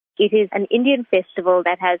It is an Indian festival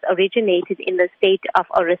that has originated in the state of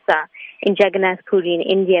Orissa in Jagannath Puri in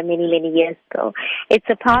India many, many years ago. It's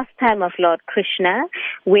a pastime of Lord Krishna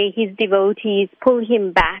where his devotees pull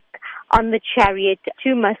him back on the chariot to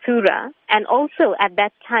Mathura, and also at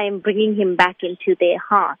that time bringing him back into their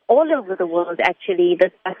heart. All over the world, actually,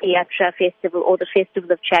 the Rath Festival or the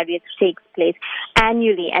Festival of Chariots takes place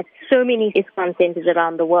annually at so many ISKON centers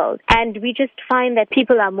around the world. And we just find that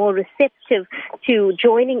people are more receptive to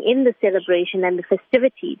joining in the celebration and the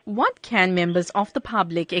festivities. What can members of the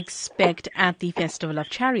public expect at the Festival of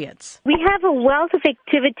Chariots? We have a wealth of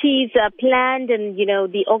activities planned, and,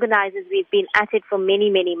 the organizers, we've been at it for many,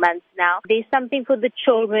 many months now. There's something for the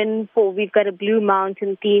children. We've got a Blue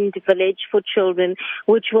Mountain themed village for children,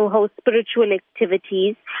 which will host spiritual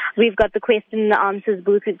activities. We've got the question and answers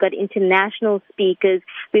booth. We've got international speakers.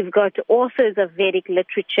 We've got authors of Vedic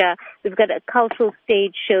literature. We've got a cultural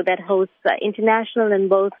stage show that hosts international and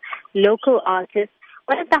both local artists.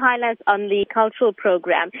 One of the highlights on the cultural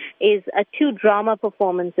program is 2 drama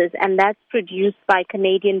performances, and that's produced by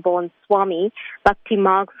Canadian-born Swami, Bhakti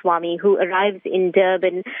Marg Swami, who arrives in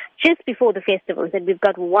Durban just before the festival. And we've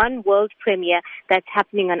got one world premiere that's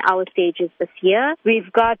happening on our stages this year.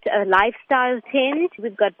 We've got a lifestyle tent.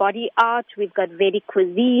 We've got body art. We've got Vedic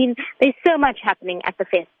cuisine. There's so much happening at the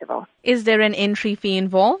festival. Is there an entry fee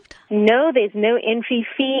involved? No, there's no entry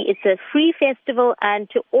fee. It's a free festival, and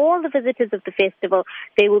to all the visitors of the festival,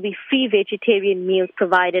 there will be free vegetarian meals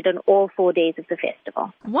provided on all 4 days of the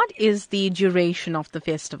festival. What is the duration of the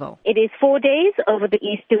festival? It is 4 days over the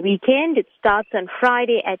Easter weekend. It starts on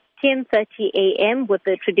Friday at 10:30 a.m. with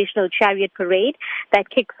the traditional chariot parade that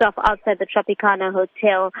kicks off outside the Tropicana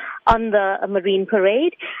Hotel on the Marine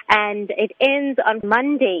Parade. And it ends on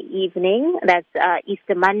Monday evening, that's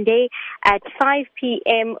Easter Monday, at 5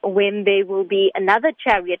 p.m. when there will be another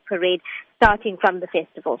chariot parade starting from the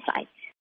festival site.